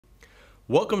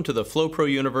Welcome to the FloPro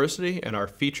University and our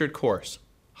featured course,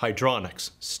 Hydronics,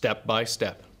 Step by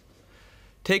Step.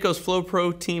 TACO's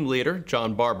FloPro team leader,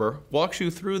 John Barba, walks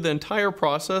you through the entire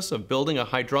process of building a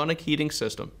hydronic heating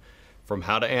system, from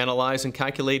how to analyze and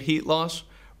calculate heat loss,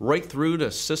 right through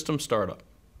to system startup.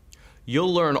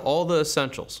 You'll learn all the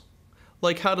essentials,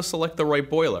 like how to select the right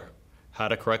boiler, how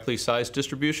to correctly size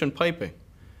distribution piping,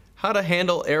 how to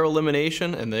handle air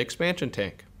elimination and the expansion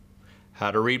tank, how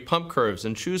to read pump curves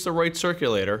and choose the right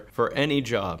circulator for any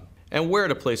job, and where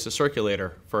to place the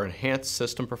circulator for enhanced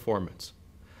system performance.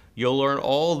 You'll learn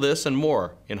all this and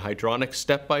more in Hydronics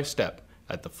Step by Step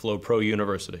at the FloPro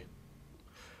University.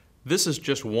 This is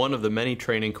just one of the many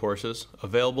training courses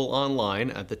available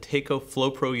online at the TACO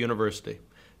FloPro University,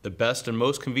 the best and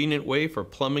most convenient way for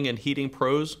plumbing and heating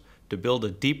pros to build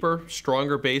a deeper,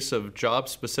 stronger base of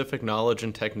job-specific knowledge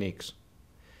and techniques.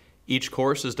 Each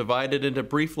course is divided into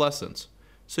brief lessons,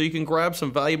 so you can grab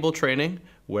some valuable training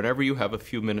whenever you have a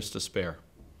few minutes to spare.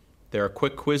 There are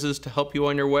quick quizzes to help you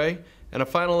on your way and a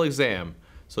final exam,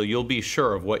 so you'll be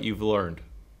sure of what you've learned.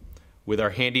 With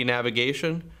our handy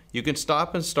navigation, you can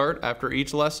stop and start after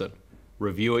each lesson,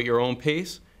 review at your own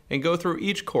pace, and go through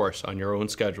each course on your own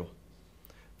schedule.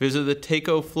 Visit the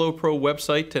TACO FloPro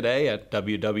website today at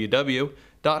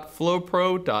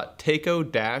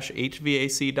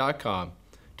www.flopro.taco-hvac.com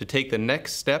to take the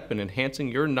next step in enhancing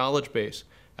your knowledge base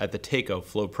at the TACO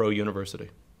FloPro University.